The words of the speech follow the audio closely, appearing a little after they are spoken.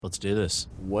Let's do this.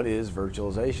 What is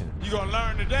virtualization? You're going to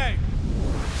learn today.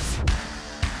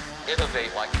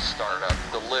 Innovate like a startup,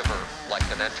 deliver like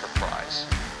an enterprise.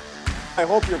 I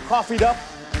hope you're coffeeed up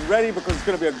and ready because it's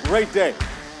going to be a great day.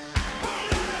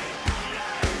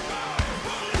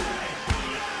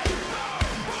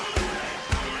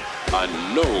 I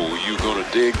know you're going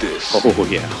to dig this. Oh,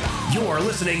 yeah. You're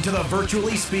listening to the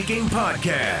Virtually Speaking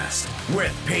Podcast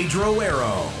with Pedro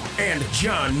Arrow and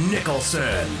John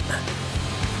Nicholson.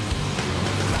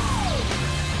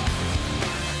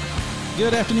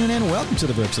 Good afternoon and welcome to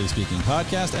the Virtually Speaking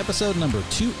Podcast, episode number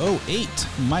 208.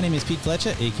 My name is Pete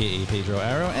Fletcher, a.k.a. Pedro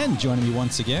Arrow, and joining me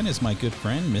once again is my good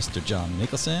friend, Mr. John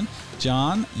Nicholson.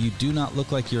 John, you do not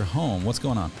look like you're home. What's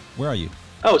going on? Where are you?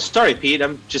 Oh, sorry, Pete.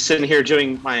 I'm just sitting here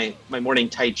doing my morning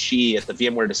Tai Chi at the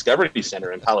VMware Discovery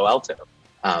Center in Palo Alto.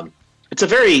 It's a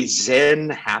very zen,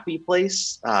 happy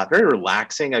place, very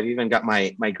relaxing. I've even got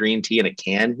my green tea in a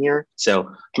can here. So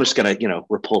I'm just going to,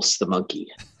 repulse the monkey.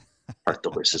 Part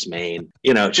the horse's mane,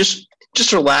 just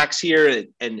relax here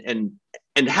and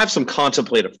have some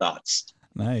contemplative thoughts.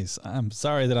 Nice. I'm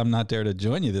sorry that I'm not there to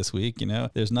join you this week.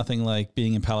 There's nothing like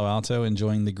being in Palo Alto,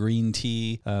 enjoying the green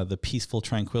tea, the peaceful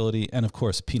tranquility, and of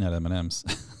course, peanut M&Ms.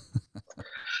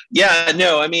 Yeah,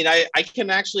 no, I mean, I can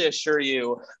actually assure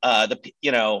you,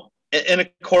 in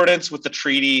accordance with the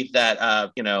treaty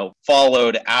that,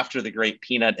 followed after the great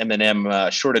peanut M&M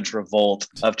shortage revolt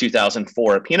of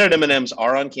 2004, peanut M&Ms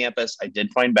are on campus. I did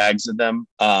find bags of them.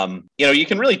 You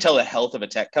can really tell the health of a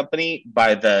tech company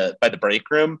by the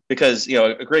break room because,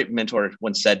 a great mentor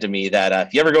once said to me that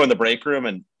if you ever go in the break room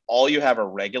and all you have are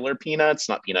regular peanuts,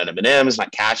 not peanut M&Ms,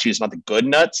 not cashews, not the good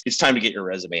nuts, it's time to get your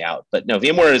resume out. But no,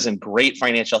 VMware is in great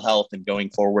financial health, and going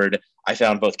forward, I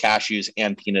found both cashews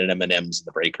and peanut M&Ms in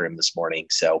the break room this morning.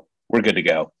 So we're good to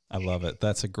go. I love it.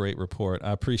 That's a great report.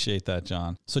 I appreciate that,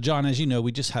 John. So, John, as you know,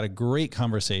 we just had a great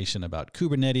conversation about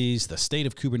Kubernetes, the state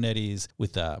of Kubernetes,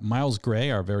 with Miles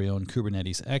Gray, our very own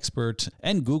Kubernetes expert,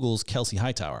 and Google's Kelsey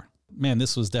Hightower. Man,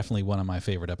 this was definitely one of my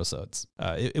favorite episodes.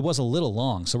 It was a little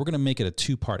long, so we're going to make it a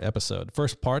two-part episode.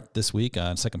 First part this week,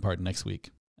 second part next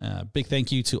week. Big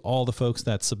thank you to all the folks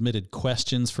that submitted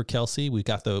questions for Kelsey. We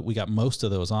got most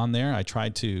of those on there. I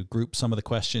tried to group some of the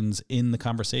questions in the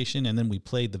conversation, and then we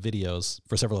played the videos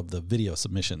for several of the video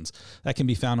submissions. That can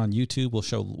be found on YouTube.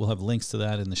 We'll have links to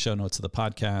that in the show notes of the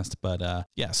podcast. But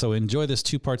so enjoy this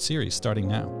two-part series starting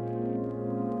now.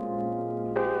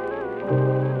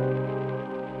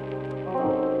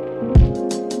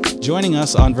 Joining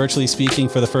us on Virtually Speaking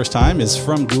for the first time is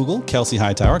from Google, Kelsey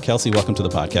Hightower. Kelsey, welcome to the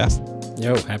podcast.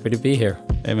 Yo, happy to be here.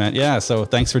 Hey, man. Yeah, so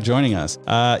thanks for joining us.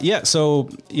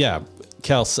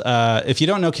 Kels, if you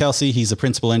don't know Kelsey, he's a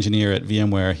principal engineer at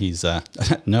VMware. He's,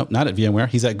 no, not at VMware.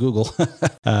 He's at Google.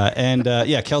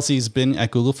 Kelsey's been at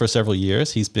Google for several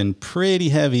years. He's been pretty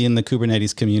heavy in the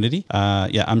Kubernetes community.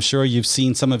 I'm sure you've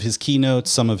seen some of his keynotes,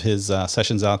 some of his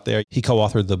sessions out there. He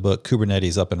co-authored the book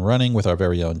Kubernetes Up and Running with our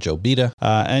very own Joe Bita.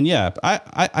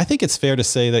 I think it's fair to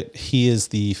say that he is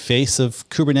the face of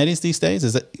Kubernetes these days.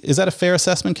 Is that a fair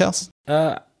assessment, Kels?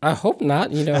 I hope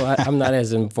not. I'm not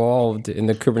as involved in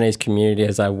the Kubernetes community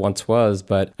as I once was,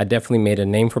 but I definitely made a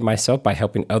name for myself by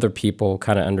helping other people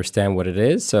kind of understand what it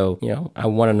is. So, I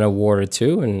won an award or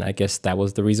two, and I guess that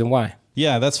was the reason why.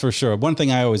 Yeah, that's for sure. One thing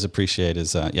I always appreciate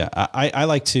is, I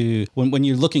like to, when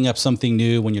you're looking up something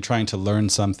new, when you're trying to learn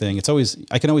something,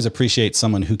 I can always appreciate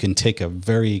someone who can take a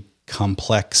very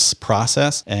complex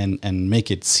process and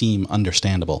make it seem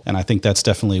understandable. And I think that's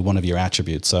definitely one of your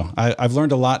attributes. So I've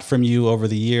learned a lot from you over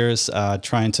the years,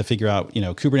 trying to figure out,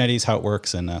 Kubernetes, how it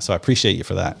works. And so I appreciate you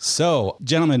for that. So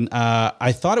gentlemen,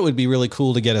 I thought it would be really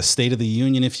cool to get a state of the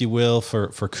union, if you will, for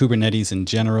Kubernetes in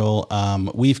general.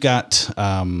 We've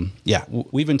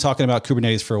been talking about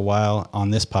Kubernetes for a while on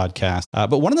this podcast.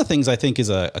 But one of the things I think is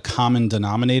a common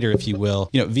denominator, if you will,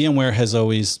 VMware has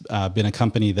always been a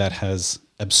company that has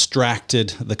abstracted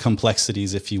the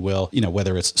complexities, if you will,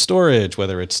 whether it's storage,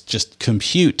 whether it's just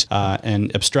compute,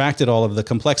 and abstracted all of the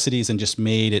complexities and just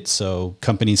made it so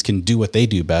companies can do what they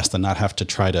do best and not have to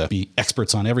try to be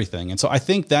experts on everything. And so I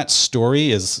think that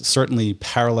story is certainly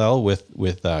parallel with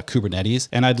Kubernetes.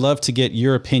 And I'd love to get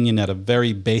your opinion at a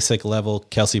very basic level,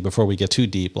 Kelsey, before we get too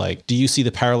deep. Like, do you see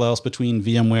the parallels between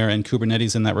VMware and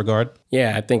Kubernetes in that regard?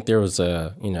 Yeah, I think there was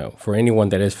for anyone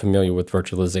that is familiar with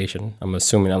virtualization, I'm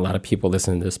assuming a lot of people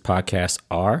listening to this podcast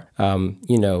are,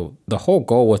 the whole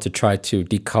goal was to try to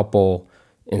decouple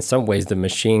in some ways the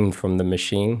machine from the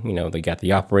machine. They got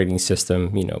the operating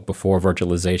system, before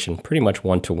virtualization, pretty much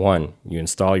one-to-one. You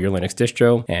install your Linux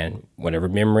distro and whatever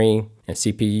memory and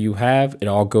CPU you have, it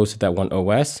all goes to that one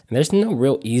OS. And there's no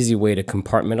real easy way to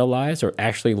compartmentalize or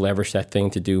actually leverage that thing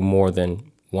to do more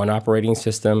than one operating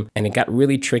system. And it got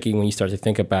really tricky when you start to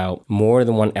think about more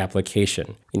than one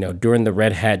application. During the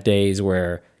Red Hat days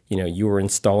where you were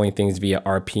installing things via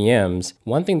RPMs.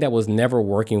 One thing that was never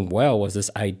working well was this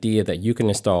idea that you can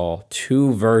install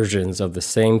two versions of the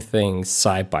same thing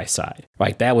side by side.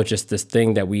 Right? That was just this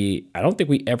thing that I don't think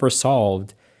we ever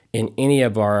solved in any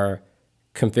of our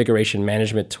configuration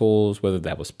management tools, whether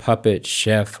that was Puppet,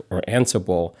 Chef, or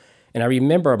Ansible. And I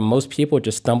remember most people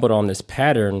just stumbled on this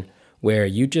pattern where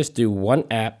you just do one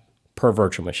app per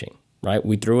virtual machine, right?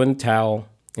 We threw in the towel.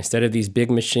 Instead of these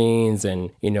big machines and,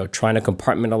 trying to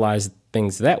compartmentalize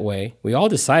things that way, we all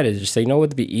decided to just say, what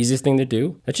would be the easiest thing to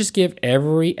do? Let's just give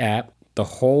every app the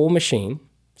whole machine.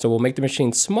 So we'll make the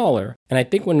machine smaller. And I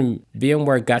think when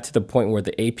VMware got to the point where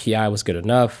the API was good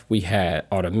enough, we had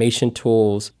automation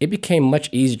tools, it became much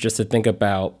easier just to think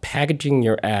about packaging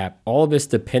your app, all of its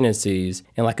dependencies,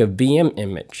 in like a VM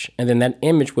image. And then that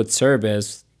image would serve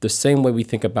as the same way we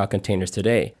think about containers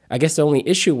today. I guess the only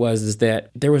issue is that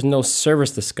there was no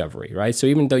service discovery, right? So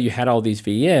even though you had all these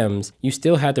VMs, you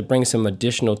still had to bring some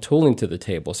additional tooling to the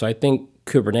table. So I think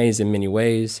Kubernetes in many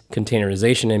ways,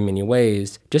 containerization in many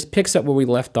ways, just picks up where we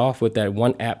left off with that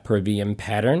one app per VM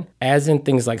pattern, as in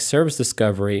things like service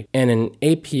discovery and an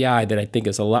API that I think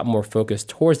is a lot more focused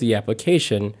towards the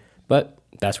application, but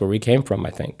that's where we came from,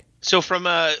 I think. So from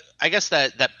I guess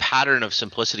that pattern of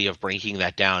simplicity of breaking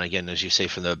that down, again, as you say,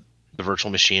 from the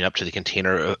virtual machine up to the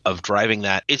container of driving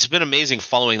that, it's been amazing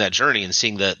following that journey and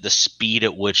seeing the speed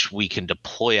at which we can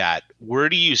deploy at. Where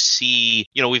do you see,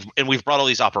 we've brought all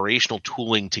these operational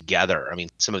tooling together. I mean,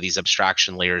 some of these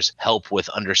abstraction layers help with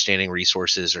understanding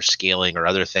resources or scaling or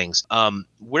other things.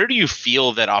 Where do you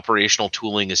feel that operational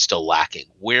tooling is still lacking?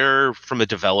 Where, from a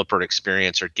developer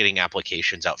experience or getting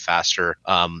applications out faster,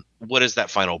 what is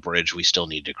that final bridge we still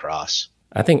need to cross?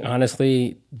 I think,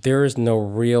 honestly, there is no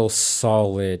real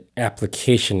solid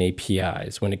application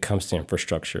APIs when it comes to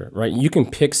infrastructure, right? You can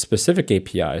pick specific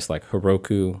APIs like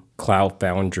Heroku, Cloud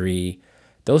Foundry.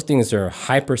 Those things are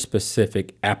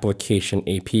hyper-specific application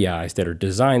APIs that are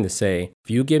designed to say, if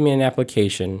you give me an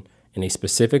application in a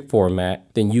specific format,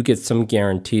 then you get some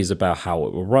guarantees about how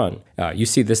it will run. You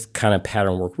see this kind of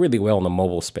pattern work really well in the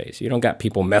mobile space. You don't got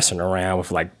people messing around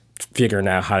with figuring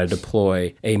out how to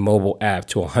deploy a mobile app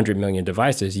to 100 million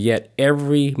devices, yet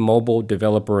every mobile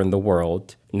developer in the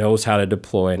world knows how to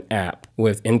deploy an app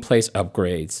with in-place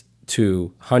upgrades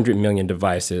to 100 million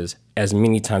devices as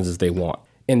many times as they want.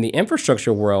 In the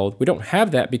infrastructure world, we don't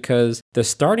have that because the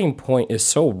starting point is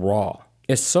so raw.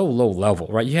 It's so low level,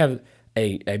 right? You have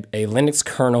a Linux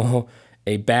kernel,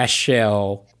 a bash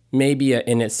shell, maybe an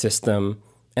init system,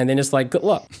 and then it's like, good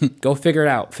luck. Go figure it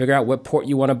out. Figure out what port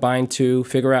you want to bind to.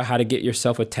 Figure out how to get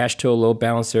yourself attached to a load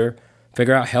balancer.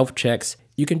 Figure out health checks.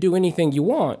 You can do anything you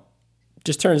want.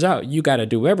 Just turns out you got to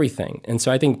do everything. And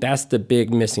so I think that's the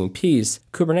big missing piece.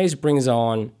 Kubernetes brings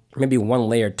on maybe one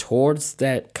layer towards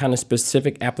that kind of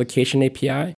specific application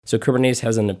API. So Kubernetes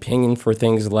has an opinion for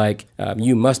things like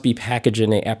you must be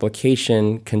packaging an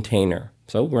application container.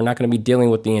 So we're not going to be dealing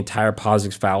with the entire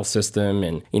POSIX file system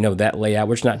and, that layout.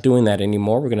 We're just not doing that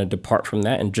anymore. We're going to depart from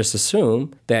that and just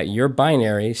assume that your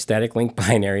binary, static link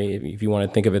binary, if you want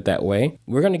to think of it that way,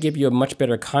 we're going to give you a much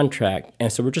better contract. And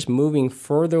so we're just moving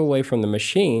further away from the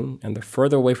machine. And the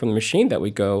further away from the machine that we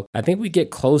go, I think we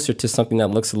get closer to something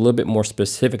that looks a little bit more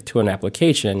specific to an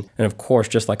application. And of course,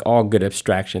 just like all good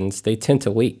abstractions, they tend to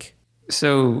leak.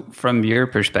 So from your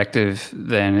perspective,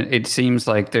 then, it seems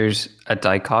like there's a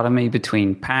dichotomy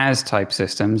between PaaS type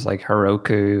systems like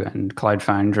Heroku and Cloud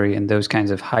Foundry and those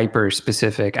kinds of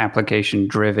hyper-specific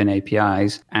application-driven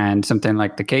APIs, and something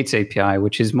like the K8s API,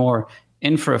 which is more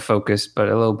infra-focused, but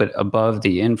a little bit above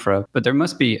the infra. But there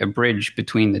must be a bridge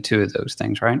between the two of those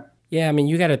things, right? Yeah, I mean,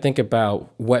 you got to think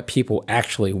about what people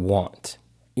actually want.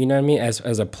 You know what I mean?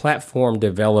 As a platform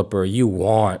developer, you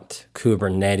want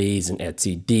Kubernetes and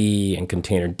etcd and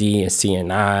Containerd and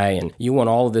CNI, and you want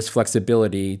all of this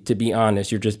flexibility. To be honest,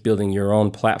 you're just building your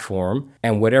own platform,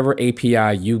 and whatever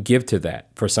API you give to that.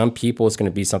 For some people, it's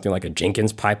going to be something like a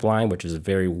Jenkins pipeline, which is a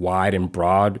very wide and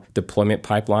broad deployment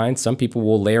pipeline. Some people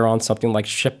will layer on something like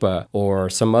Shippa or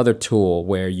some other tool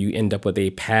where you end up with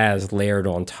a PaaS layered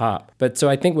on top. But so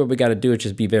I think what we got to do is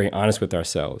just be very honest with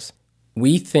ourselves.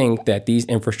 We think that these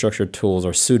infrastructure tools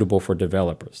are suitable for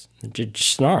developers. They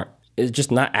just aren't. It's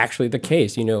just not actually the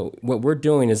case. What we're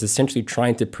doing is essentially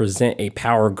trying to present a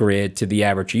power grid to the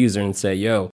average user and say,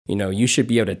 you should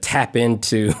be able to tap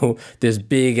into this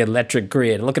big electric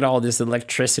grid. Look at all this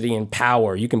electricity and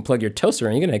power. You can plug your toaster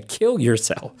in, you're going to kill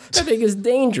yourself. That thing is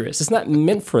dangerous. It's not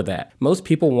meant for that. Most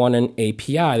people want an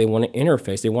API. They want an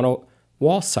interface. They want a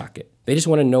wall socket. They just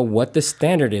want to know what the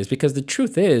standard is, because the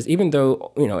truth is, even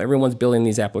though, everyone's building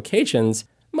these applications,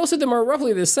 most of them are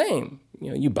roughly the same.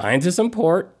 You bind to some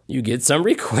port, you get some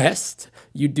request,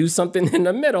 you do something in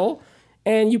the middle,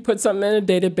 and you put something in a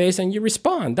database and you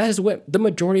respond. That is what the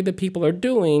majority of the people are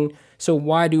doing. So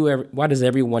why does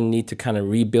everyone need to kind of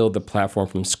rebuild the platform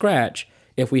from scratch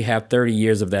if we have 30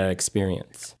 years of that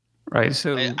experience? Right.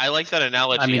 So I like that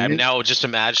analogy. I'm now just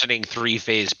imagining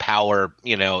three-phase power,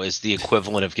 is the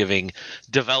equivalent of giving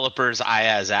developers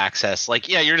IaaS access. Like,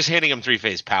 yeah, you're just handing them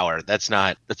three-phase power. That's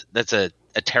a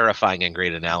terrifying and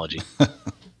great analogy.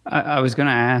 I was going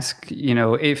to ask,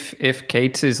 if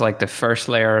K8s is like the first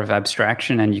layer of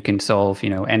abstraction and you can solve,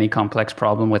 any complex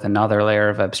problem with another layer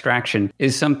of abstraction,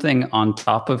 is something on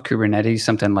top of Kubernetes,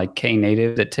 something like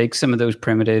Knative, that takes some of those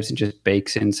primitives and just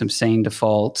bakes in some sane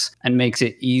defaults and makes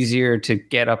it easier to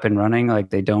get up and running? Like,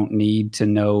 they don't need to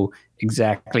know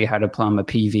exactly how to plumb a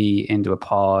PV into a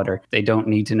pod, or they don't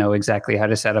need to know exactly how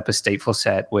to set up a stateful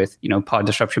set with, pod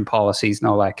disruption policies and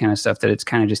all that kind of stuff, that it's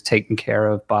kind of just taken care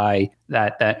of by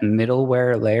that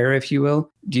middleware layer, if you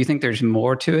will. Do you think there's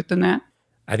more to it than that?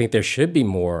 I think there should be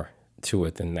more to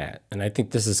it than that. And I think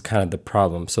this is kind of the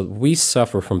problem. So we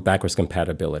suffer from backwards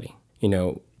compatibility.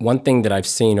 One thing that I've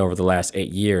seen over the last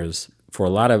 8 years for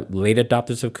a lot of late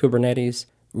adopters of Kubernetes,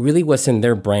 really what's in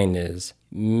their brain is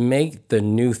make the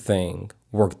new thing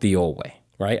work the old way,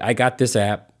 right? I got this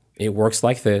app. It works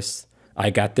like this. I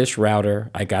got this router.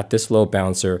 I got this load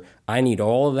balancer. I need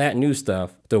all of that new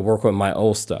stuff to work with my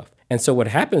old stuff. And so what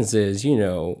happens is,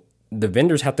 the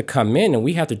vendors have to come in and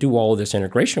we have to do all of this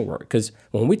integration work. Because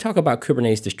when we talk about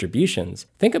Kubernetes distributions,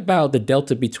 think about the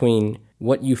delta between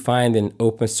what you find in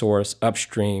open source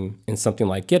upstream in something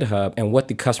like GitHub and what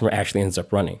the customer actually ends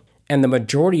up running. And the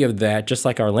majority of that, just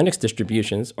like our Linux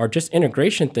distributions, are just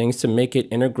integration things to make it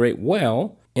integrate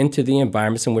well into the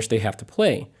environments in which they have to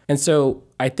play. And so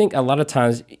I think a lot of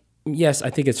times, yes, I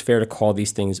think it's fair to call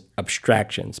these things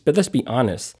abstractions. But let's be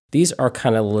honest, these are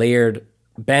kind of layered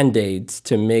band-aids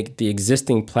to make the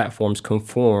existing platforms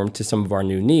conform to some of our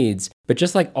new needs. But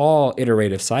just like all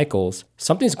iterative cycles,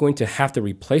 something's going to have to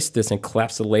replace this and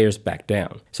collapse the layers back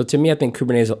down. So to me, I think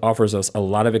Kubernetes offers us a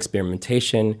lot of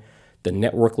experimentation. The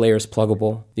network layer is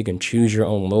pluggable. You can choose your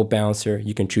own load balancer.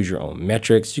 You can choose your own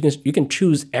metrics. You can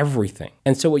choose everything.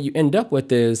 And so what you end up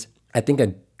with is, I think,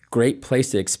 a great place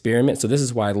to experiment. So this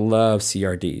is why I love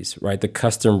CRDs, right? The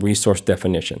custom resource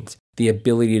definitions, the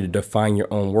ability to define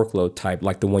your own workload type,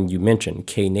 like the one you mentioned,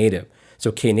 Knative.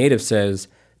 So Knative says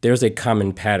there's a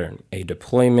common pattern, a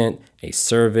deployment, a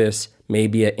service,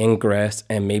 maybe an ingress,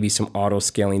 and maybe some auto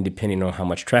scaling depending on how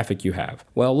much traffic you have.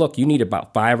 Well, look, you need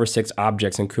about 5 or 6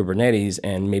 objects in Kubernetes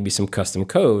and maybe some custom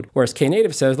code. Whereas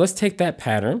Knative says, let's take that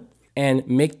pattern and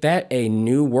make that a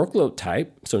new workload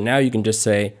type. So now you can just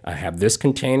say, I have this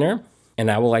container and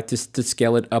I would like to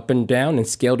scale it up and down and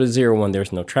scale to 0 when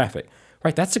there's no traffic.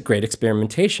 Right, that's a great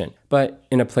experimentation. But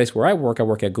in a place where I work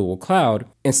at Google Cloud,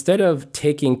 instead of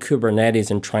taking Kubernetes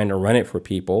and trying to run it for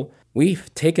people,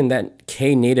 we've taken that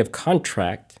Knative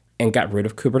contract and got rid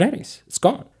of Kubernetes. It's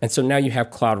gone. And so now you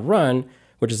have Cloud Run,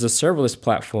 which is a serverless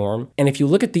platform. And if you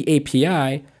look at the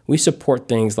API, we support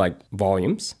things like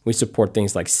volumes. We support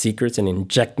things like secrets and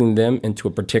injecting them into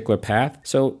a particular path.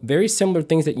 So very similar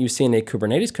things that you see in a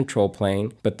Kubernetes control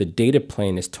plane, but the data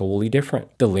plane is totally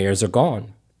different. The layers are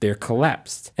gone. They're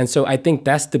collapsed. And so I think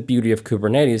that's the beauty of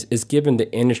Kubernetes, is giving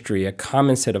the industry a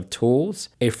common set of tools,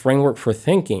 a framework for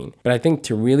thinking. But I think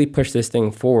to really push this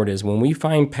thing forward is when we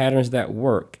find patterns that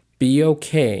work, be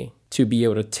okay to be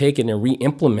able to take it and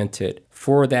re-implement it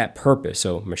for that purpose.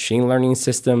 So machine learning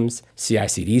systems,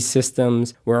 CI/CD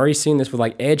systems. We're already seeing this with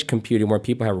like edge computing, where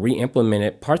people have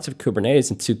re-implemented parts of Kubernetes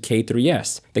into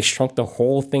K3s. They shrunk the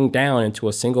whole thing down into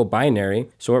a single binary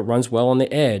so it runs well on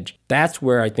the edge. That's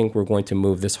where I think we're going to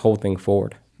move this whole thing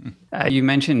forward. You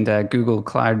mentioned Google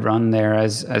Cloud Run there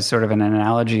as sort of an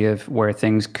analogy of where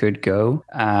things could go,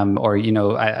 or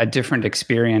a different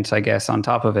experience, I guess, on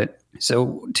top of it.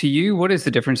 So to you, what is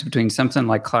the difference between something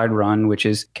like Cloud Run, which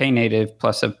is Knative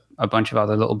plus a bunch of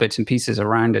other little bits and pieces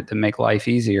around it that make life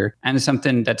easier, and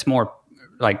something that's more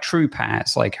like true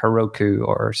PaaS, like Heroku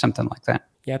or something like that?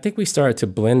 Yeah, I think we started to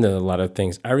blend a lot of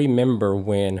things. I remember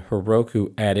when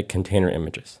Heroku added container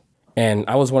images. And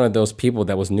I was one of those people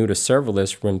that was new to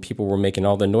serverless when people were making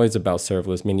all the noise about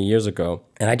serverless many years ago.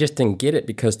 And I just didn't get it,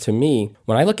 because to me,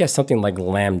 when I look at something like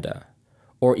Lambda,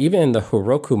 or even in the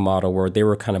Heroku model where they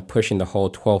were kind of pushing the whole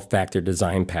 12-factor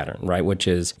design pattern, right? Which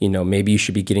is, maybe you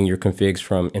should be getting your configs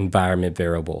from environment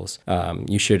variables.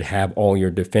 You should have all your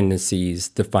dependencies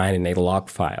defined in a log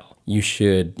file. You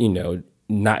should,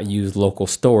 not use local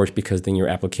storage because then your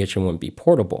application wouldn't be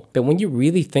portable. But when you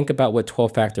really think about what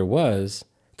 12-factor was,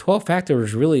 12-factor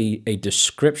was really a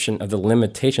description of the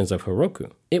limitations of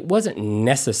Heroku. It wasn't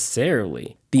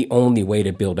necessarily the only way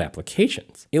to build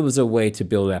applications. It was a way to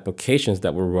build applications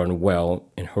that will run well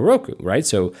in Heroku, right?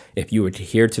 So if you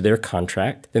adhere to their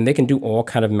contract, then they can do all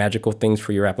kind of magical things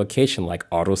for your application, like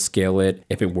auto scale it.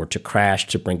 If it were to crash,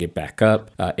 to bring it back up,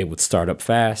 it would start up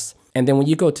fast. And then when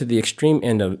you go to the extreme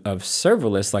end of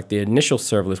serverless, like the initial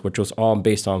serverless, which was all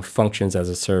based on functions as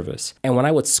a service. And when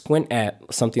I would squint at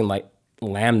something like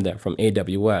Lambda from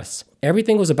AWS,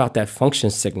 everything was about that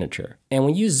function signature. And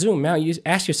when you zoom out, you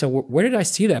ask yourself, where did I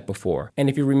see that before? And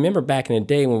if you remember back in the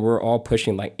day when we were all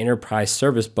pushing like enterprise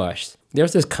service bus,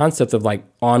 there's this concept of like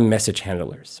on message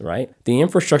handlers, right? The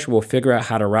infrastructure will figure out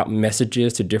how to route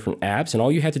messages to different apps. And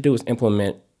all you have to do is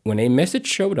implement, when a message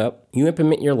showed up, you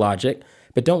implement your logic,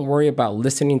 but don't worry about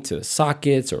listening to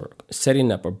sockets or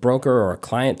setting up a broker or a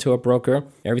client to a broker.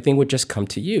 Everything would just come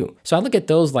to you. So I look at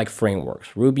those like frameworks,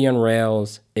 Ruby on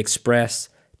Rails, Express.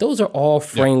 Those are all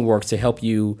frameworks to help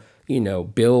you,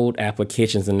 build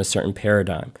applications in a certain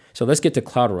paradigm. So let's get to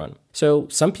Cloud Run. So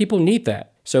some people need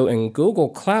that. So in Google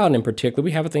Cloud in particular,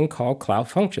 we have a thing called Cloud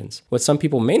Functions. What some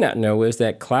people may not know is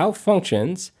that Cloud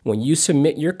Functions, when you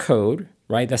submit your code,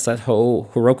 right? That's that whole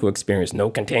Heroku experience. No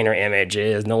container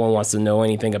images. No one wants to know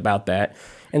anything about that.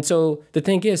 And so the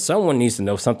thing is, someone needs to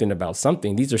know something about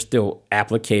something. These are still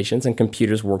applications and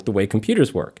computers work the way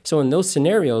computers work. So in those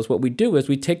scenarios, what we do is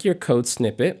we take your code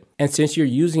snippet. And since you're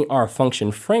using our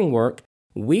function framework,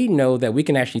 we know that we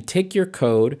can actually take your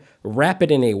code, wrap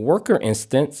it in a worker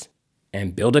instance,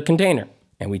 and build a container.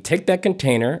 And we take that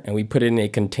container and we put it in a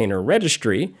container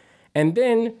registry. And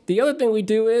then the other thing we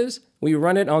do is we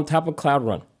run it on top of Cloud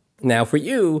Run. Now for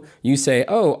you, you say,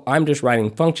 oh, I'm just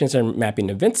writing functions and mapping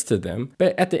events to them.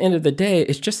 But at the end of the day,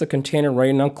 it's just a container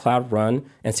running on Cloud Run.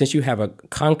 And since you have a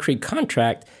concrete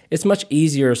contract, it's much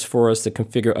easier for us to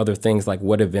configure other things like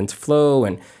what events flow,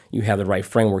 and you have the right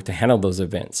framework to handle those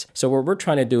events. So what we're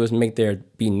trying to do is make there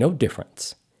be no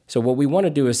difference. So what we want to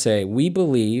do is say, we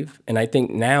believe, and I think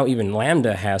now even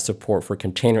Lambda has support for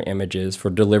container images for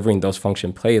delivering those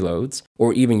function payloads,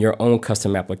 or even your own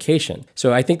custom application.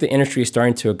 So I think the industry is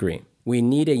starting to agree. We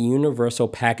need a universal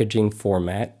packaging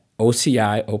format.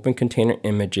 OCI, Open Container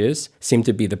Images, seem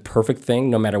to be the perfect thing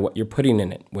no matter what you're putting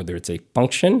in it, whether it's a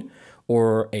function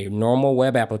or a normal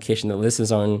web application that listens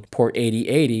on port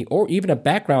 8080, or even a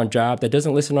background job that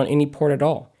doesn't listen on any port at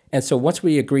all. And so once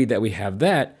we agree that we have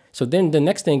that, so then the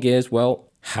next thing is, well,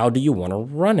 how do you want to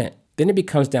run it? Then it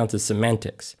becomes down to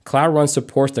semantics. Cloud Run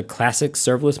supports the classic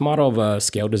serverless model of a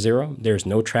scale to zero. There's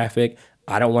no traffic.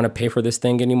 I don't want to pay for this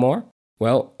thing anymore.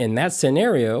 Well, in that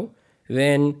scenario,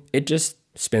 then it just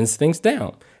spins things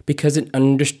down because it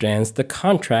understands the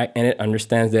contract and it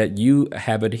understands that you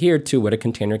have adhered to what a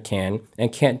container can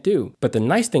and can't do. But the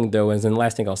nice thing, though, is, and the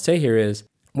last thing I'll say here is,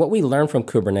 what we learned from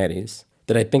Kubernetes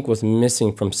that I think was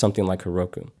missing from something like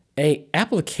Heroku. An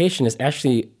application is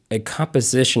actually a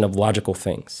composition of logical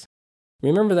things.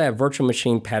 Remember that virtual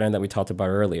machine pattern that we talked about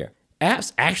earlier?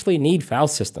 Apps actually need file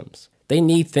systems. They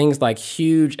need things like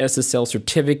huge SSL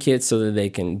certificates so that they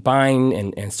can bind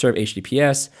and serve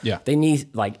HTTPS. Yeah. They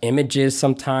need like images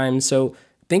sometimes. So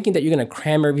thinking that you're going to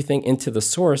cram everything into the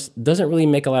source doesn't really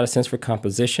make a lot of sense for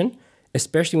composition,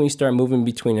 especially when you start moving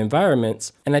between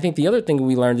environments. And I think the other thing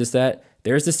we learned is that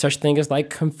there's this such thing as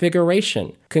like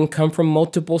configuration can come from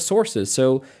multiple sources.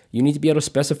 So you need to be able to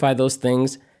specify those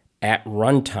things at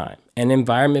runtime. And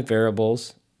environment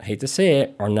variables, I hate to say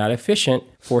it, are not efficient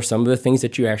for some of the things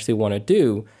that you actually want to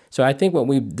do. So I think what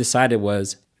we decided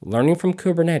was learning from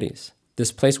Kubernetes,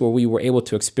 this place where we were able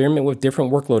to experiment with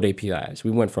different workload APIs. We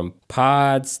went from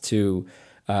pods to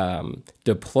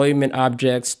deployment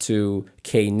objects to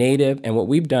Knative. And what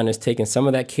we've done is taken some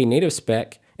of that Knative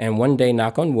spec, and one day,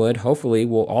 knock on wood, hopefully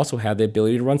we'll also have the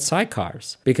ability to run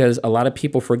sidecars. Because a lot of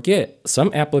people forget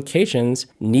some applications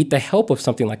need the help of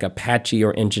something like Apache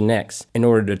or Nginx in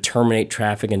order to terminate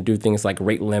traffic and do things like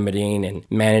rate limiting and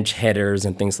manage headers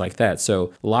and things like that.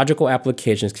 So logical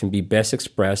applications can be best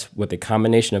expressed with a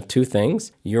combination of two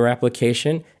things, your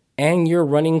application and your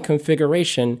running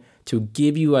configuration to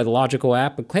give you a logical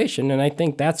application. And I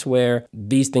think that's where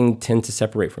these things tend to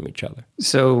separate from each other.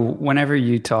 So whenever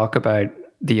you talk about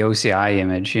the OCI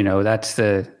image, that's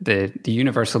the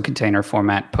universal container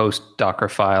format post Docker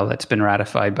file that's been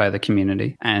ratified by the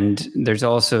community. And there's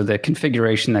also the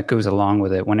configuration that goes along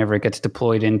with it. Whenever it gets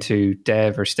deployed into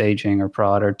dev or staging or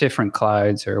prod or different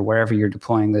clouds or wherever you're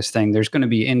deploying this thing, there's going to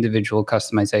be individual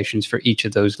customizations for each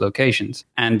of those locations.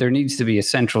 And there needs to be a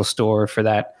central store for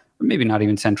that or maybe not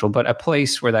even central, but a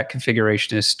place where that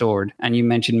configuration is stored. And you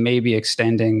mentioned maybe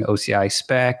extending OCI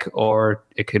spec, or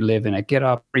it could live in a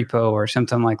GitOps repo or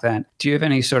something like that. Do you have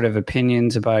any sort of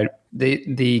opinions about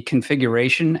the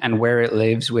configuration and where it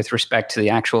lives with respect to the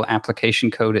actual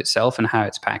application code itself and how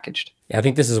it's packaged? Yeah, I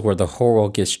think this is where the whole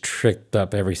world gets tricked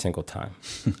up every single time.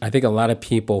 I think a lot of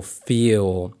people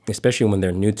feel, especially when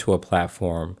they're new to a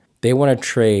platform, they want to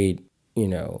trade,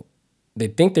 they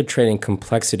think they're trading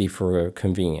complexity for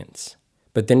convenience,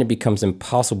 but then it becomes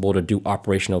impossible to do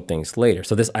operational things later.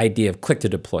 So this idea of click to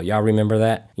deploy, y'all remember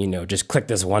that? Just click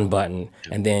this one button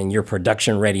and then your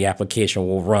production ready application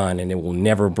will run and it will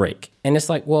never break. And it's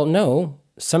like, well, no,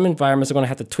 some environments are going to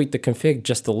have to tweak the config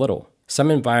just a little. Some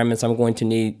environments I'm going to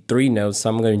need 3 nodes,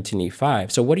 some I'm going to need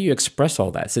 5. So what do you express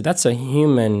all that? So that's a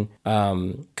human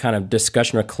kind of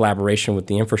discussion or collaboration with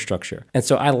the infrastructure. And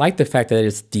so I like the fact that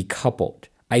it's decoupled.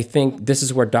 I think this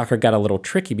is where Docker got a little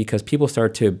tricky because people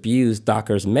started to abuse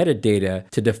Docker's metadata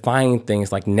to define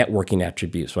things like networking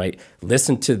attributes, right?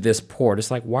 Listen to this port.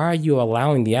 It's like, why are you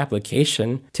allowing the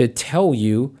application to tell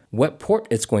you what port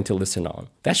it's going to listen on?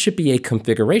 That should be a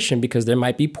configuration because there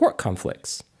might be port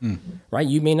conflicts. Right?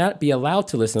 You may not be allowed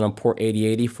to listen on port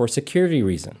 8080 for security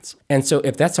reasons. And so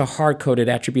if that's a hard-coded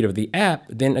attribute of the app,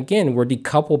 then again, we're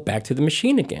decoupled back to the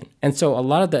machine again. And so a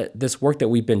lot of this work that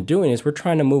we've been doing is we're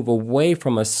trying to move away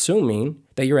from assuming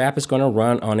that your app is going to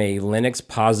run on a Linux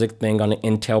POSIX thing on an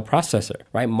Intel processor,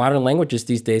 right? Modern languages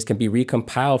these days can be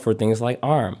recompiled for things like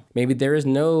ARM. Maybe there is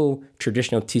no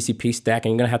traditional TCP stack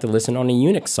and you're going to have to listen on a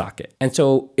Unix socket. And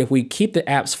so if we keep the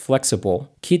apps flexible,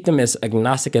 keep them as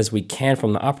agnostic as we can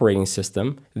from the operating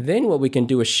system, then what we can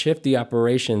do is shift the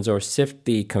operations or shift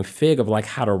the config of like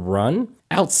how to run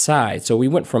outside. So we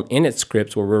went from init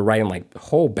scripts where we're writing like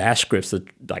whole bash scripts to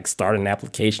like start an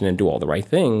application and do all the right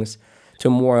things, to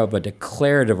more of a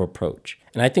declarative approach.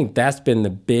 And I think that's been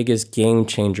the biggest game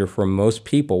changer for most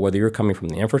people, whether you're coming from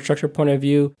the infrastructure point of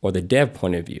view or the dev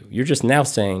point of view. You're just now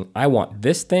saying, I want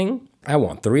this thing, I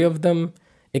want 3 of them,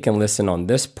 it can listen on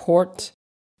this port,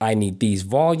 I need these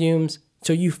volumes.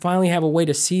 So you finally have a way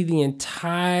to see the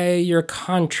entire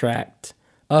contract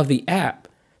of the app,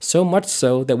 so much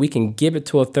so that we can give it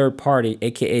to a third party,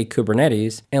 aka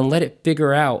Kubernetes, and let it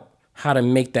figure out how to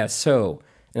make that so.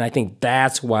 And I think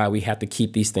that's why we have to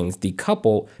keep these things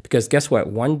decoupled, because guess what?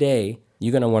 One day,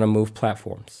 you're going to want to move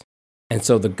platforms. And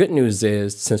so the good news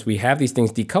is, since we have these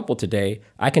things decoupled today,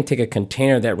 I can take a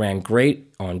container that ran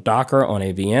great on Docker, on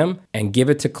a VM, and give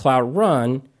it to Cloud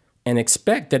Run and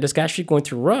expect that it's actually going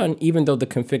to run, even though the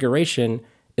configuration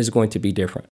is going to be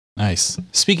different. Nice.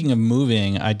 Speaking of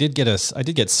moving, I did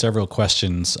get several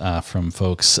questions from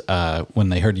folks when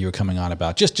they heard you were coming on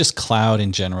about just cloud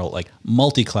in general, like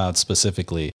multi-cloud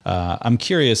specifically. I'm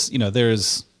curious,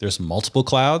 there's multiple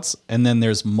clouds and then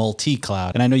there's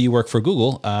multi-cloud. And I know you work for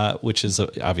Google, which is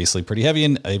obviously pretty heavy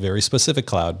in a very specific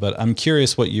cloud, but I'm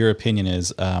curious what your opinion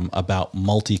is about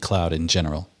multi-cloud in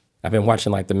general. I've been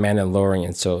watching like The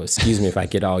Mandalorian, so excuse me if I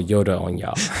get all Yoda on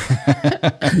y'all.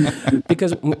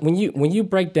 Because when you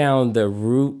break down the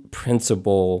root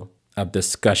principle of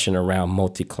discussion around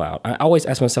multi-cloud, I always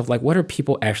ask myself, like, what are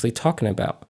people actually talking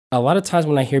about? A lot of times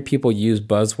when I hear people use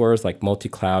buzzwords like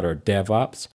multi-cloud or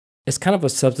DevOps, it's kind of a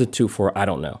substitute for I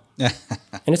don't know.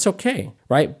 And it's okay,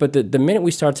 right? But the minute we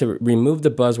start to remove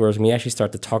the buzzwords and we actually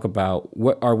start to talk about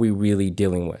what are we really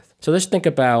dealing with. So let's think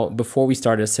about, before we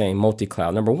started saying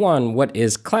multi-cloud, number one, what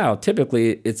is cloud?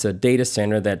 Typically, it's a data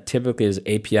center that typically is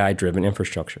API-driven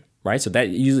infrastructure, right? So that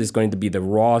usually is going to be the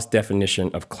rawest definition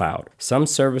of cloud. Some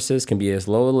services can be as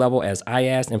low level as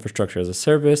IaaS, infrastructure as a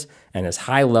service, and as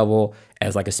high level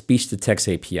as like a speech-to-text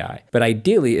API. But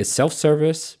ideally, it's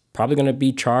self-service, probably going to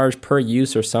be charged per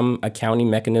use or some accounting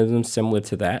mechanism similar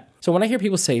to that. So when I hear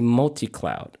people say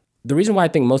multi-cloud, the reason why I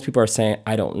think most people are saying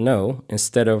I don't know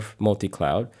instead of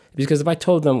multi-cloud is because if I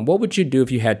told them, what would you do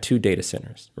if you had 2 data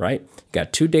centers, right? You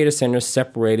got 2 data centers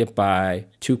separated by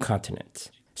 2 continents.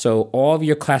 So all of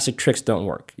your classic tricks don't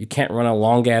work. You can't run a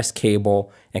long-ass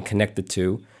cable and connect the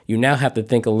 2. You now have to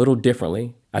think a little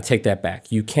differently. I take that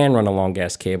back. You can run a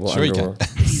long-ass cable under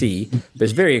sea, but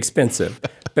it's very expensive.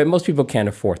 But most people can't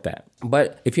afford that.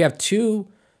 But if you have 2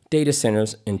 data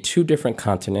centers in 2 different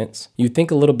continents, you think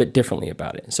a little bit differently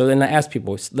about it. So then I ask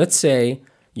people, let's say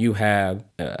you have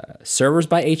servers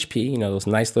by HP, those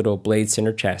nice little Blade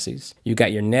Center chassis. You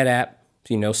got your NetApp,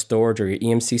 storage or your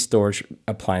EMC storage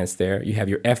appliance there. You have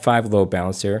your F5 load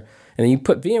balancer. And then you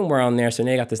put VMware on there, so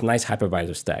now you got this nice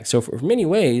hypervisor stack. So for many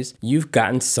ways, you've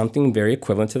gotten something very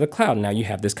equivalent to the cloud. Now you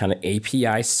have this kind of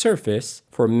API surface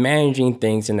for managing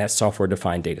things in that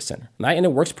software-defined data center, right? And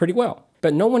it works pretty well.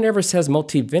 But no one ever says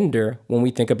multi-vendor when we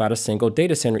think about a single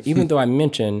data center, even though I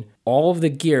mentioned all of the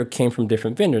gear came from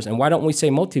different vendors. And why don't we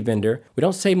say multi-vendor? We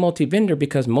don't say multi-vendor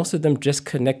because most of them just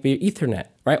connect via Ethernet,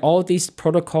 right? All of these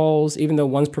protocols, even though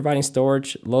one's providing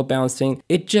storage, load balancing,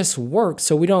 it just works.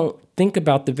 So we don't think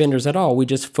about the vendors at all. We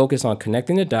just focus on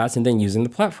connecting the dots and then using the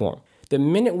platform. The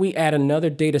minute we add another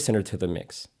data center to the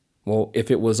mix, well, if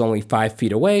it was only 5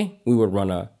 feet away, we would run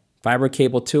a fiber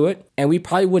cable to it, and we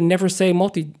probably would never say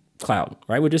multi-cloud,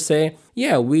 right? We'd just say,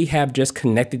 yeah, we have just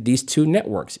connected these two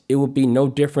networks. It would be no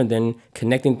different than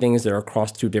connecting things that are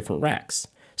across two different racks.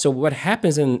 So what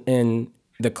happens in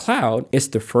the cloud is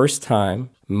the first time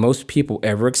most people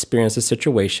ever experience a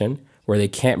situation where they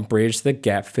can't bridge the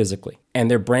gap physically. And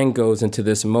their brain goes into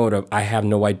this mode of, I have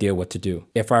no idea what to do.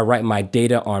 If I write my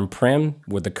data on-prem,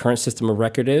 where the current system of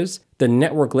record is, the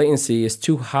network latency is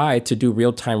too high to do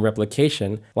real-time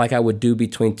replication like I would do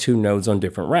between two nodes on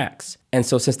different racks. And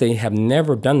so since they have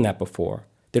never done that before,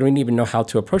 they don't even know how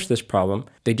to approach this problem.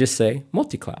 They just say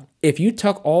multi-cloud. If you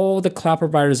took all the cloud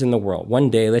providers in the world, one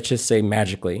day, let's just say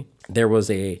magically, there was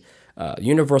a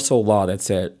universal law that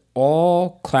said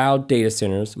all cloud data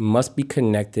centers must be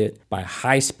connected by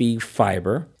high-speed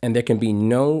fiber, and there can be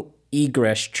no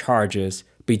egress charges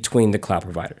between the cloud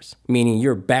providers, meaning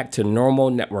you're back to normal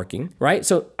networking, right?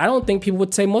 So I don't think people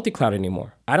would say multi-cloud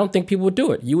anymore. I don't think people would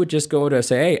do it. You would just go to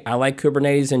say, hey, I like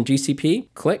Kubernetes and GCP,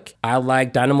 click. I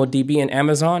like DynamoDB and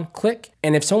Amazon, click.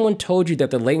 And if someone told you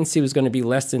that the latency was going to be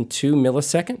less than 2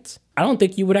 milliseconds, I don't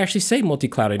think you would actually say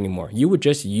multi-cloud anymore. You would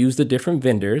just use the different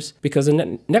vendors because of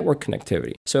network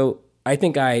connectivity. So I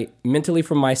think mentally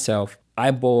for myself,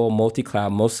 I boil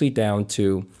multi-cloud mostly down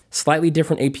to slightly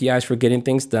different APIs for getting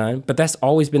things done, but that's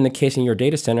always been the case in your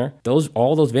data center.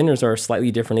 All those vendors are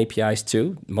slightly different APIs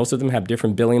too. Most of them have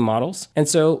different billing models. And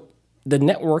so the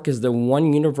network is the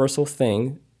one universal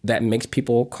thing that makes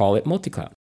people call it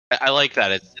multi-cloud. I like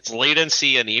that. It's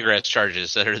latency and egress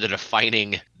charges that are the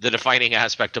defining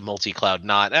aspect of multi-cloud,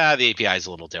 not the API is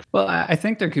a little different. Well, I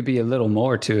think there could be a little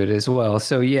more to it as well.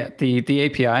 So yeah, the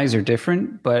APIs are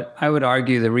different, but I would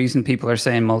argue the reason people are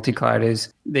saying multi-cloud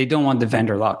is they don't want the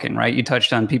vendor lock-in, right? You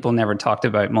touched on people never talked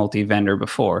about multi-vendor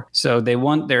before. So they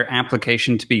want their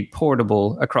application to be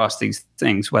portable across these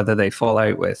things, whether they fall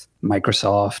out with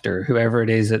Microsoft or whoever it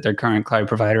is that their current cloud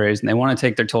provider is, and they want to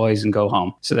take their toys and go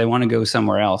home. So they want to go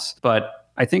somewhere else. But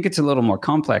I think it's a little more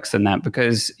complex than that,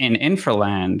 because in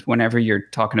infraland, whenever you're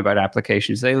talking about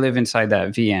applications, they live inside that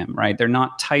VM, right? They're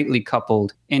not tightly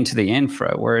coupled into the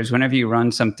infra. Whereas whenever you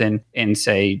run something in,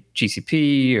 say,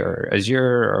 GCP or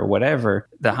Azure or whatever,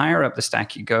 the higher up the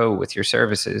stack you go with your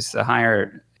services, the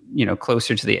higher,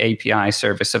 closer to the API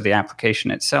service of the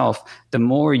application itself, the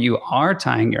more you are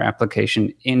tying your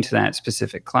application into that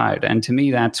specific cloud. And to me,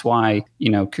 that's why,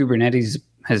 Kubernetes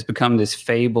has become this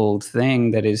fabled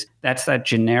thing that's that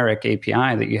generic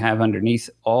API that you have underneath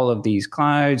all of these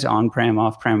clouds, on-prem,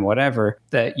 off-prem, whatever,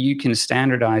 that you can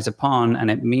standardize upon,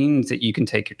 and it means that you can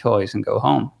take your toys and go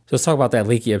home. So let's talk about that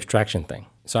leaky abstraction thing.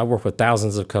 So I worked with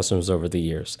thousands of customers over the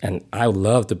years, and I would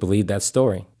love to believe that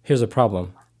story. Here's a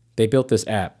problem. They built this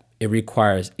app. It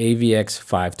requires AVX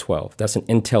 512. That's an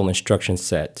Intel instruction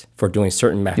set for doing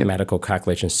certain mathematical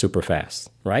calculations super fast,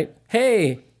 right?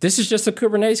 Hey, this is just a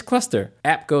Kubernetes cluster.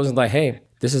 App goes and like, hey,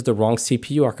 this is the wrong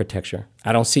CPU architecture.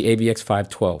 I don't see AVX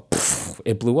 512. Pfft,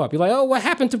 it blew up. You're like, oh, what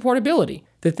happened to portability?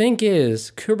 The thing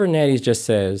is, Kubernetes just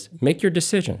says, make your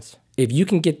decisions. If you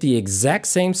can get the exact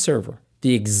same server,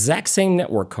 the exact same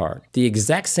network card, the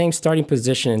exact same starting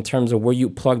position in terms of where you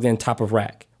plugged in top of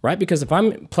rack, right? Because if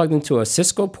I'm plugged into a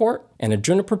Cisco port and a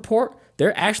Juniper port,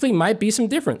 there actually might be some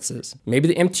differences. Maybe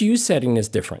the MTU setting is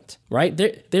different, right?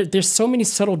 There's so many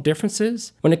subtle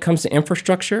differences when it comes to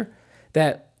infrastructure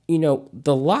that,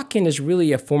 the lock-in is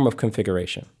really a form of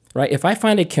configuration, right? If I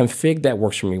find a config that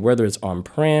works for me, whether it's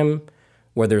on-prem,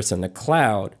 whether it's in the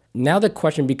cloud, now the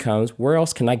question becomes, where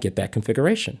else can I get that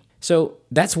configuration? So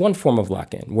that's one form of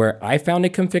lock-in, where I found a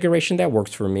configuration that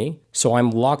works for me, so I'm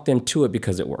locked into it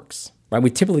because it works, right? We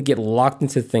typically get locked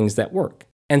into things that work.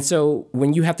 And so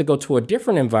when you have to go to a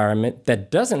different environment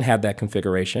that doesn't have that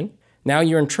configuration, now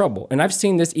you're in trouble. And I've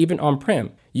seen this even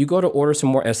on-prem. You go to order some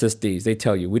more SSDs. They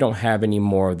tell you, we don't have any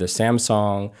more of the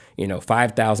Samsung,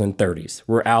 5030s.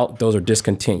 We're out. Those are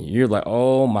discontinued. You're like,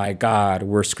 oh my God,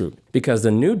 we're screwed. Because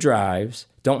the new drives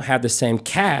don't have the same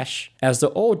cache as the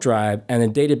old drive, and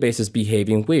the database is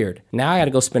behaving weird. Now I got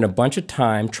to go spend a bunch of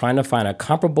time trying to find a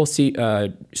comparable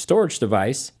storage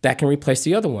device that can replace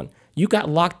the other one. You got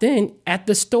locked in at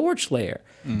the storage layer.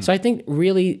 So I think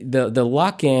really the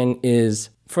lock-in is,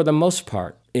 for the most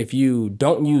part, if you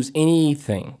don't use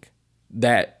anything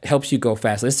that helps you go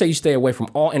fast, let's say you stay away from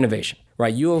all innovation,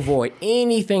 right? You avoid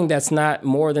anything that's not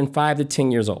more than 5 to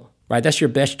 10 years old, right? That's your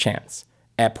best chance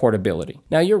at portability.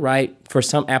 Now, you're right. For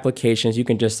some applications, you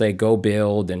can just say go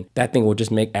build, and that thing will just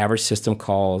make average system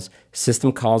calls.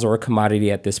 System calls are a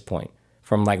commodity at this point.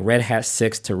 From like Red Hat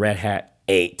 6 to Red Hat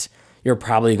 8, you're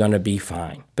probably going to be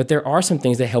fine. But there are some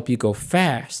things that help you go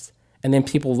fast. And then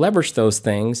people leverage those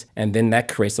things, and then that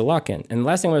creates a lock-in. And the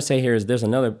last thing I want to say here is there's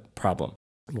another problem,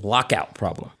 lockout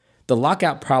problem. The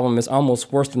lockout problem is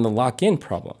almost worse than the lock-in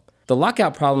problem. The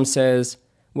lockout problem says,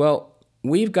 well,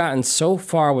 we've gotten so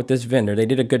far with this vendor. They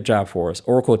did a good job for us.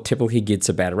 Oracle typically gets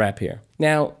a bad rap here.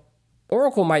 Now,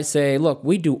 Oracle might say, look,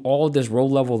 we do all this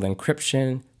row-level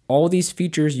encryption, all these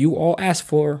features you all asked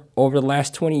for over the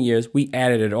last 20 years. We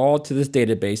added it all to this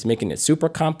database, making it super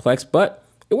complex, but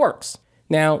it works.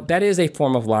 Now, that is a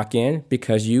form of lock-in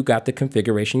because you got the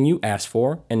configuration you asked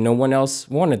for and no one else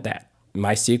wanted that,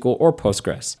 MySQL or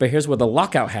Postgres. But here's where the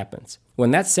lockout happens.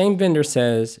 When that same vendor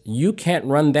says, you can't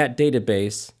run that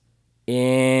database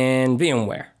in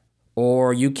VMware,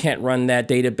 or you can't run that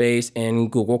database in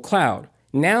Google Cloud.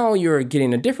 Now you're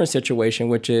getting a different situation,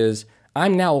 which is,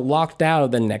 I'm now locked out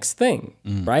of the next thing,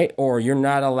 right? Or you're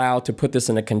not allowed to put this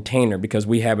in a container because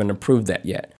we haven't approved that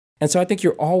yet. And so I think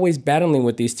you're always battling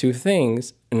with these two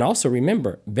things. And also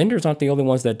remember, vendors aren't the only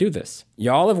ones that do this.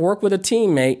 Y'all have worked with a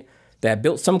teammate that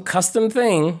built some custom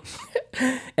thing,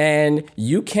 and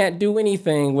you can't do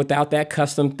anything without that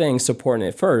custom thing supporting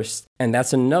it first. And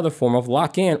that's another form of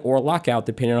lock-in or lockout,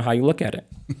 depending on how you look at it.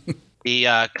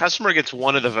 The customer gets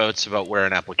one of the votes about where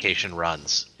an application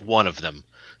runs, one of them.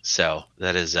 So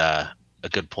that is a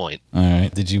good point. All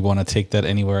right. Did you want to take that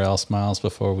anywhere else, Miles,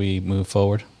 before we move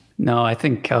forward? No, I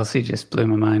think Kelsey just blew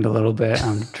my mind a little bit.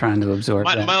 I'm trying to absorb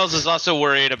that. Miles is also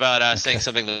worried about saying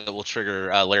something that will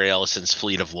trigger Larry Ellison's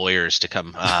fleet of lawyers to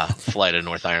come fly to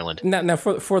North Ireland. Now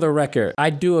for the record,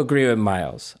 I do agree with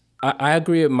Miles. I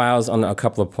agree with Miles on a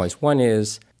couple of points. One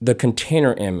is the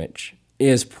container image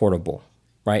is portable,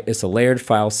 right? It's a layered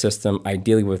file system,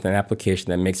 ideally with an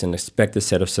application that makes an expected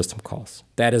set of system calls.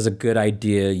 That is a good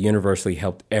idea, universally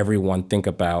helped everyone think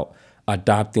about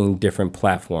adopting different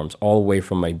platforms, all the way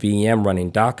from a VM running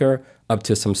Docker up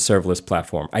to some serverless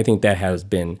platform. I think that has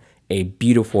been a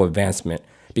beautiful advancement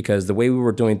because the way we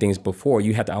were doing things before,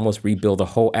 you had to almost rebuild a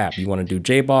whole app. You want to do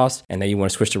JBoss, and then you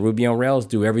want to switch to Ruby on Rails,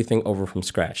 do everything over from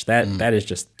scratch. That is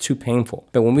just too painful.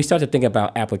 But when we start to think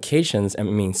about applications,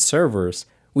 servers,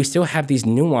 we still have these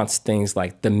nuanced things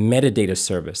like the metadata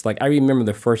service. Like I remember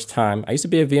the first time, I used to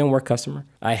be a VMware customer.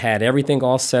 I had everything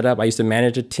all set up. I used to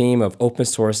manage a team of open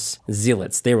source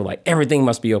zealots. They were like, everything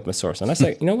must be open source. And I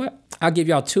said, you know what? I'll give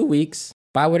y'all 2 weeks,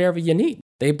 buy whatever you need.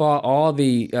 They bought all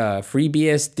the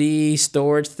FreeBSD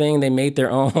storage thing. They made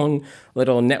their own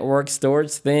little network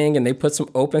storage thing, and they put some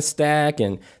OpenStack,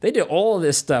 and they did all of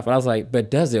this stuff. And I was like,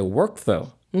 but does it work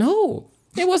though? No.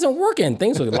 It wasn't working.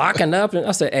 Things were locking up. And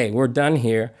I said, hey, we're done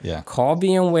here. Yeah. Call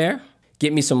VMware,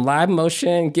 get me some live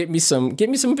motion, get me some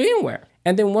VMware.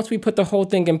 And then once we put the whole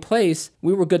thing in place,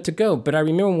 we were good to go. But I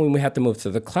remember when we had to move to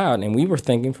the cloud and we were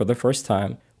thinking for the first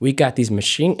time, we got these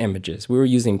machine images. We were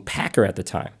using Packer at the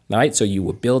time, right? So you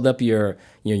would build up your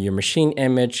machine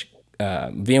image.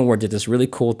 VMware did this really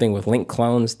cool thing with link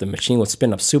clones. The machine would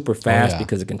spin up super fast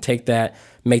because it can take that,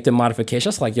 make the modification.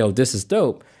 I was like, yo, this is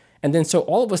dope. And then so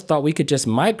all of us thought we could just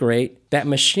migrate that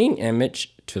machine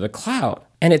image to the cloud.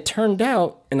 And it turned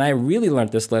out, and I really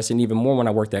learned this lesson even more when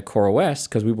I worked at CoreOS,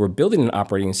 because we were building an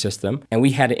operating system and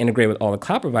we had to integrate with all the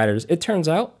cloud providers. It turns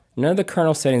out none of the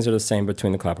kernel settings are the same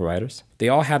between the cloud providers. They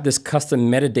all have this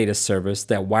custom metadata service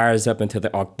that wires up into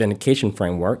the authentication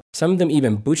framework. Some of them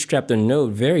even bootstrap their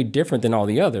node very different than all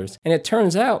the others. And it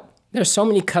turns out there's so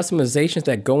many customizations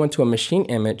that go into a machine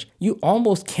image, you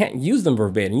almost can't use them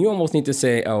verbatim. You almost need to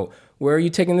say, oh, where are you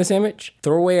taking this image?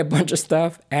 Throw away a bunch of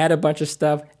stuff, add a bunch of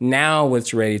stuff. Now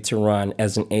it's ready to run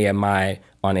as an AMI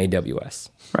on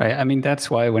AWS. Right.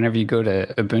 That's why whenever you go to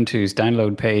Ubuntu's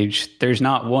download page, there's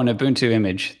not one Ubuntu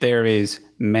image. There is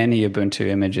many Ubuntu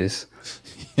images.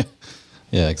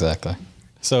 Yeah, exactly.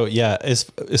 So yeah, as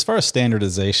far as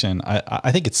standardization,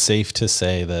 I think it's safe to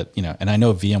say that, and I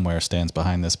know VMware stands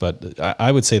behind this, but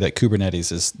I would say that the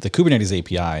Kubernetes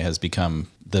API has become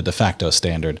the de facto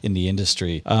standard in the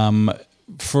industry.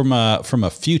 From a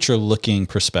future-looking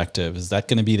perspective, is that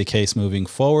going to be the case moving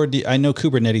forward? I know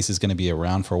Kubernetes is going to be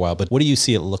around for a while, but what do you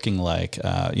see it looking like,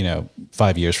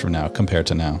 5 years from now compared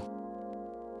to now?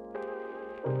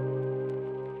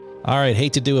 All right,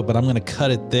 hate to do it, but I'm going to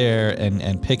cut it there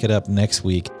and pick it up next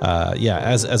week.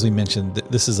 As we mentioned,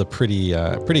 this is a pretty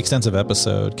extensive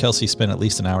episode. Kelsey spent at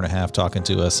least an hour and a half talking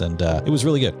to us, and it was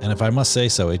really good. And if I must say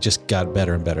so, it just got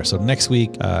better and better. So next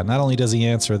week, not only does he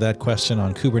answer that question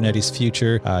on Kubernetes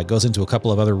future, goes into a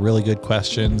couple of other really good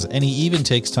questions, and he even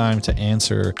takes time to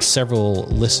answer several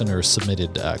listener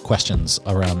submitted questions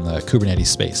around the Kubernetes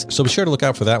space. So be sure to look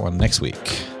out for that one next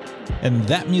week. And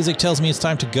that music tells me it's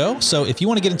time to go. So if you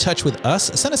want to get in touch with us,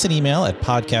 send us an email at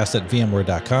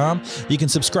podcast@vmware.com. You can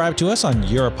subscribe to us on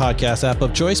your podcast app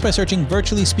of choice by searching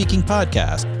Virtually Speaking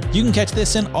Podcast. You can catch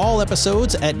this and all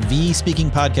episodes at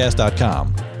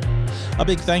vspeakingpodcast.com. A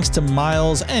big thanks to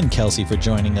Miles and Kelsey for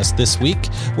joining us this week.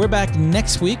 We're back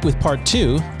next week with part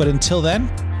 2, but until then,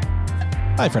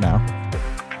 bye for now.